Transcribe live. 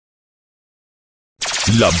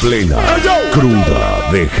La plena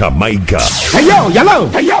cruda de Jamaica. Hey yo, yellow.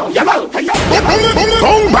 Hey yo, yellow. Hey yo.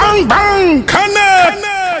 Boom, bang, bang, connect.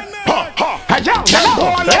 Hey yo,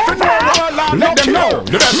 yellow. Let them know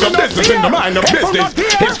the rest of business in the mind of business.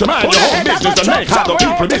 It's the mind your own business and make other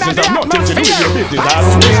people business have nothing to do with your business.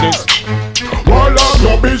 That's business. Warlord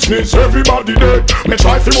no business, everybody dead. Me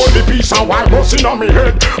try to hold the peace and why busting on me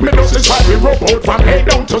head. Me just try to rub out from head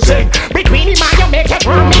down to Z. Between him and you make it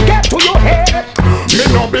run, me get to your head. Me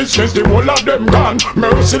no business, the whole of them gone.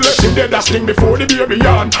 Merciless in dead, that sting before the baby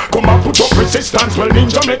yarn. Come and put up resistance, well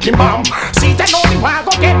ninja make him bomb. See they know the one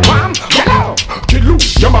go get one. Hello, kill you,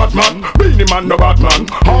 you madman. Beenie Man no bad man.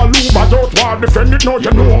 All who bad out war defend it, no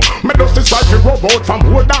you know. Me just decide to rub out from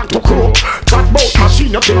whole down to crow. Talk about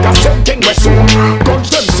machine, you think the same thing we so. Guns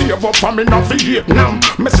them save up from in Vietnam.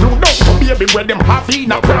 Me slow down to baby where them half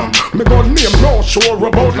in a gram. Me gon' name no sure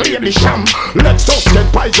about Lady Sham. Let's us get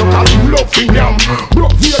pies you call him love in yam.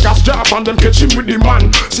 Broke Vegas job and them catch him with the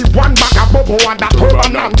man. See one bag of bubble and that whole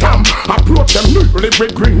and tam. Approach them neatly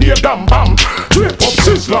with grenade and bomb. Drape up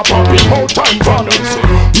Sizzla popping out time funnels.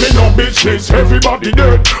 Me no business, everybody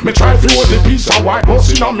dead. Me try to hold the piece of white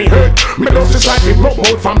busting on me head. Me just decide to rub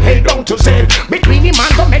out from head down to Z. Between him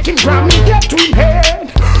and go make him gram, me get to him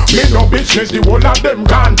head. Me no business, the whole of them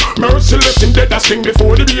gone. Merciless in dead, that sting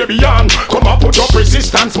before the baby yarn. Come and put up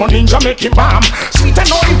resistance, my ninja make him bomb. Sweet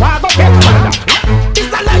and all the water get mad.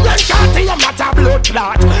 This a lion can't I'm not a blood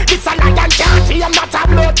clot. This a lion can't I'm not a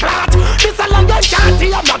blood clot. This a lion can't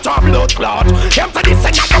I'm not a blood clot. Them to this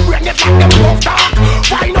and I bring it like them love talk.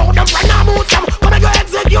 Find out them friend and move them, come and go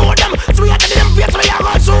execute them. Sweet to them face we are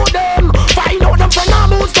gonna shoot them. Find out them friend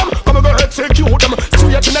and move them, come and go execute them.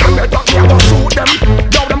 Sweet to them head back we are gonna shoot them.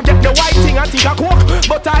 Now them get the white thing and think a coke,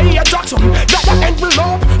 but I hear Jackson. That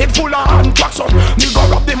envelope, it full of Anthrax. Me go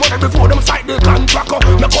rob the money before them sight the contract.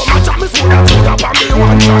 Me come and jam me food and food up on me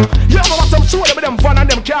one track. Yeah, me watch them show them with them van and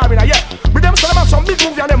them car in yeah. With them sell them some big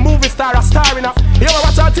movie and them movie star a star in yeah, me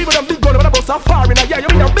watch our TV with them big gun with them bus a far in yeah. You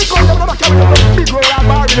mean them big gun them never carry them big roll and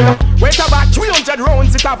bar in wait about 300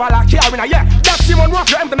 rounds it have a la car in yeah. That's Simon Rock,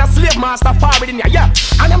 them a slave master far in yeah.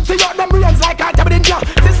 And them thing out them brains like I tell in yeah.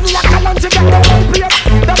 This is like a lunch you get the whole place.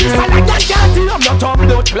 That is a lion can't I'm not a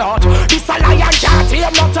blood clot. This a lion can't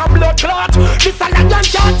I'm not a blood clot. This a lion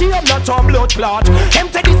can't I'm not a blood clot. Them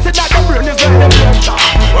take this in the brain is when them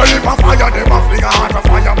well, if I fire them, I fling a heart, a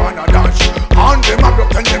fireman a dash. On them, I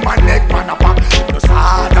broke them a neck, man a pop. If you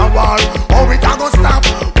start a war, oh, we can't go stop.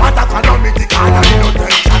 What a calamity, can't have no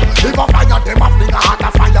tension. If I fire them, I fling a heart, a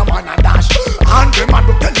fireman a dash. On them, I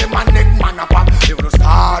broke them a neck, man a pop. If you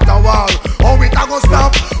start a war, oh, we can't go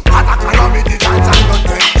stop. What a calamity, can't have no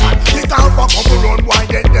tension. You can't fuck up around, why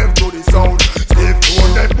get them to the sound. Steve to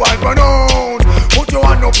them, boy, run out. Put your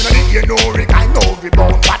hand up in the air, no rig, I know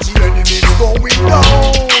rebound. Watch the enemies going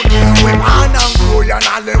down. We man and glory and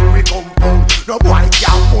all them we compound. No boy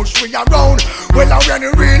can't push we around. Well I run a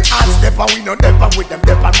real hard step and we no depper with them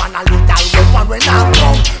depper man a little weapon when I'm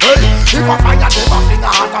down. Hey, if I fire them a fling a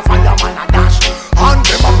heart a fire man a dash. And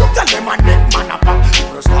them a block tell them a neck man a pop. If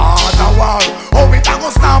you start a war, oh we can't go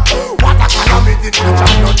stop. What a calamity can't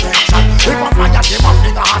have no tension. If I fire them a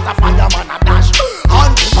fling a heart a fire man a dash.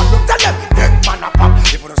 And them a block tell them neck man a pop.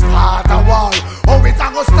 If you start a war, oh we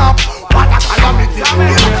can't go stop. What a calamity.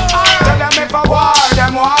 Tell them if I war,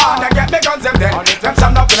 them war. They get me guns them dead. Them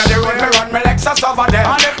stand up in the road, me run me Lexus over them.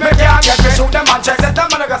 Me can't get me shoot them and check that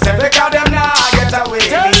them and I go say because them nah get away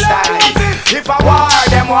this time. If I war,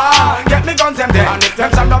 them war. Get me guns them dead.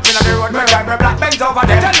 Them stand up in the road, me run me black Benz over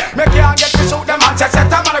them. Me can't get me shoot them and check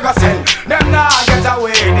that them and I go say them nah get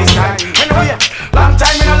away this time. Anyway, long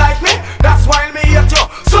time you no like me, that's why me hate you.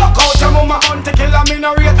 Suck out your mama hunt to kill and me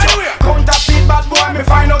no rate you. Counterfeit bad boy, me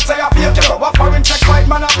find out say I fake you. What foreign check white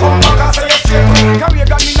man a come back and say you straight. Career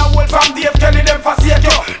gun in a hole from Dave Kelly them forsake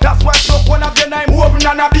you. That's why smoke one of your name open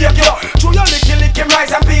and a bake you. Chew your lick him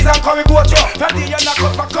rice and peas and curry goat you. Fatty you not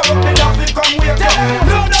cut for corrupt me now feel come wake you.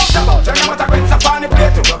 No doubt about you, no matter when it's upon the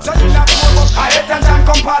plate too. So you not smoke up, I hate and John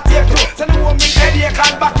come partake too. So no one me headache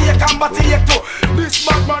and backache and backache too. This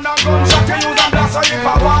bad man a gunshot you use and blast so if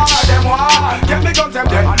I war, them war. Get me guns them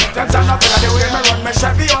dead. Them stand up in the way me run me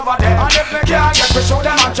Chevy over there. And if me can't get me show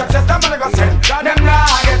them and check them and I go send. Them nah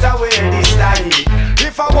get away this time.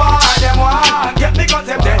 If I war, them war. Get me guns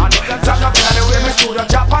them dead. Them stand up in the way me studio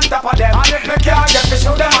chop on top of them. And if me can't get me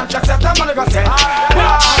show them and check them and I go send.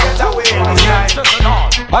 Nah get away this time.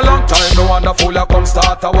 A long time me want a fool a come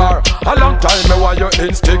start a war. A long time me want you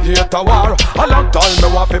instigate a war. A long time me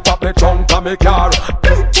want fi pop me trunk of me car.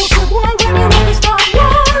 Big pussy boy when you want to start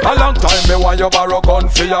war. A long time me want you borrow gun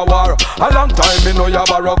for your war. A long time me know you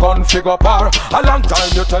borrow gun for go par. A long time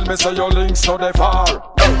you tell me say your links no they far.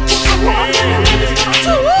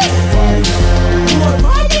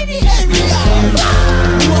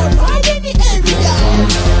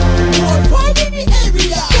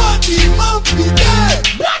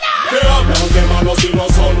 Que hablan de malos si no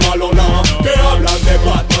son malos nada. Que hablan de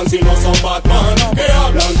Batman si no son Batman. Que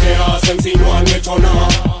hablan que hacen si no han hecho nada.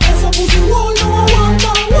 Eso pussy wall no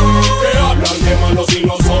aguanta. Que hablan de malos si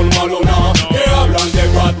no son malos nada. Que hablan de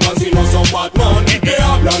Batman si no son Batman. Que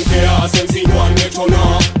hablan que hacen si no han hecho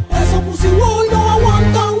nada. Eso pussy wall no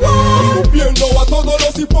aguanta. Viendo a todos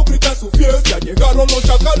los hipócritas su fiesta. Llegaron los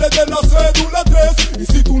chacales de la cédula 3. Y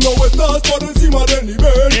si tú no estás por encima del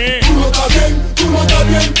nivel, tú no estás bien, tú no estás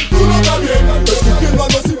bien, tú no estás bien. Escupiendo a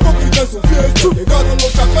los hipócritas su fiesta. Llegaron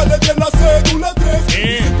los chacales de la cédula 3. Y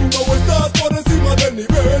si tú no estás por encima del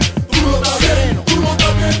nivel, tú no estás bien, tú no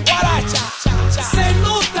estás bien. Se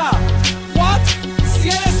nota. What? Si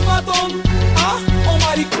eres matón, ¿ah? O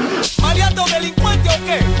maricón. ¿Mariato delincuente o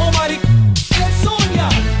qué? O maricón. Sonia.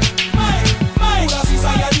 Pura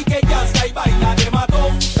Sizaña di que gasta y baila de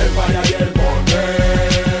matón. El falla y el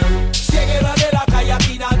Forme. Si en guerra de la calle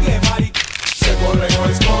aquí nadie maricón. Se corre o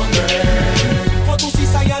esconde. Con tu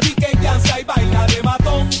Sizaña di que gasta y baila de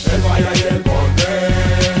matón. El falla y el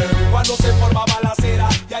Forme. Cuando se forma balacera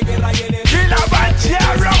y hay guerra y en el... Y la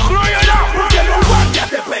banchera, porque los guardias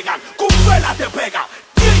te pegan, Cufela te pega,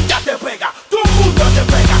 ¿quién ya te pega? Todo el mundo te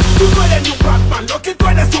pega. Tú no eres ni un Batman, lo que tú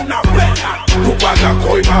eres una pega. Tú pagas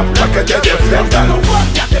coima para que te defiendan. Los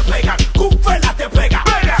guardias te pegan, Cufela te pega,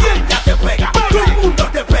 ¿quién ya te pega? Todo el mundo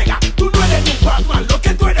te pega. Tú no eres ni un Batman, lo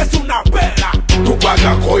que tú eres una pega. Tú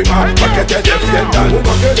pagas coima para que te defiendan. Un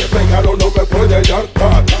man que le pegaron no me puede dar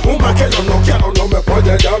tal. Un man que lo noquearon no me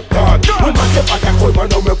puede dar tal. Un man que paga coima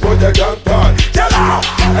no me puede dar tal.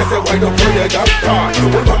 Ese güey no puede dar tal.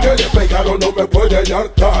 Un man que le pegaron no me puede dar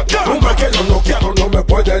tal. Un man que lo noquearon no me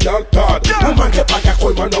puede dar tal. Un man que paga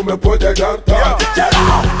coima no me puede dar tal.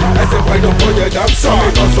 Ese güey no puede dar tal.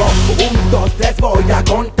 1, 2, 3 voy a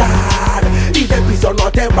contar y del piso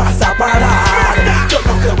no te vas a parar. Yo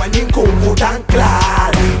no creo en ningún tan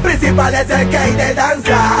claro. Principal es el que hay de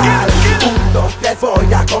danzar. 1, 2, 3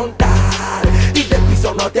 voy a contar y del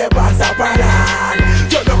piso no te vas a parar.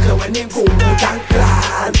 Yo no creo en ningún tan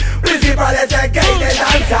claro. Principal es el que hay de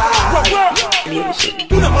danzar.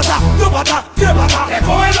 Una pata, dos patas, tres patas,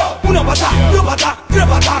 recógelo. Una pata, dos patas, tres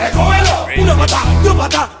patas, recógelo. Una pata, dos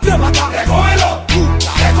patas, tres patas, recógelo.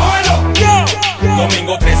 Recógelo.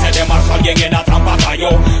 Domingo 13 de marzo alguien en la trampa cayó.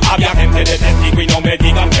 Había gente de testigo y no me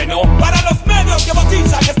digan que no. Para los medios que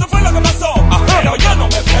bautizan, esto fue lo que pasó. Pero ya no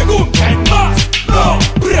me pregunten más. No,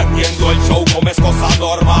 prendiendo el show como es cosa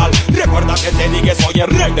normal. Recuerda que te dije soy el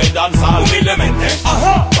rey del danzal. Humildemente,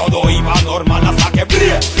 todo iba normal hasta que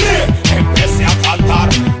empecé a cantar.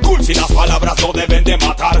 Cool si las palabras no deben de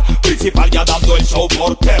matar. Principal ya dando el show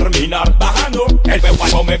por terminar. Bajando, el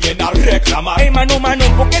bejuano me viene a reclamar. Hey mano,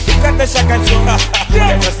 ¿por qué tú cantas esa canción?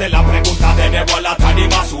 Después de la pregunta de nuevo a la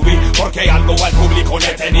tarima subí. Porque algo al público le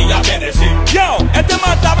tenía que decir. Yo, este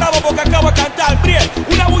man está bravo porque acabo de cantar, Briel.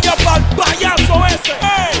 Una bulla para el payaso ese.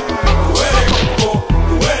 Hey. Tú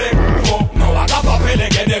eres como, no hagas papeles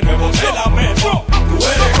que de nuevo te la meto. Tú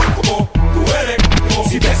eres como,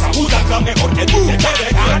 si ves a Buju mejor que tú te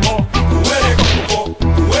quedes quieto. Tú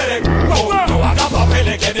eres como, no hagas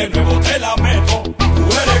papeles que de nuevo te la meto. Tú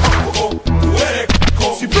eres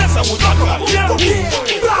como, si ves a Buju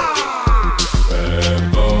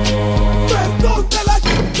Perdón de la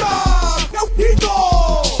chica, Neutito.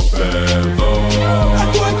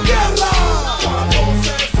 Esto es guerra. Cuando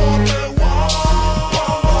se forme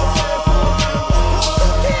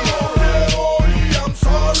I'm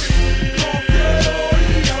sorry.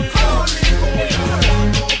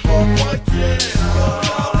 Con cualquiera.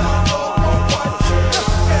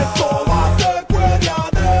 Esto va a ser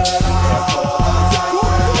cueradera.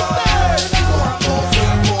 Cuando se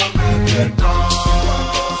forme guerra.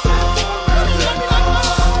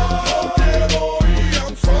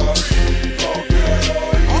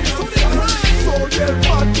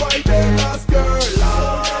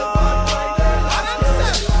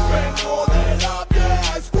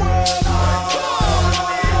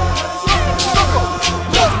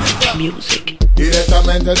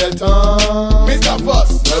 Directamente del town, Mr. Fuss,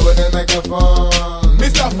 nuevo en el micrófono.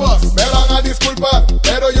 Mr. Fuss, me van a disculpar,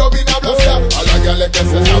 pero yo vine a bloquear a la gale que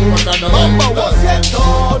se están portando mal. Lo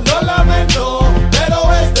siento, lo lamento,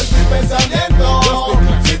 pero este es mi pensamiento.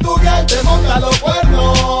 Si tu gal te monta lo puedes.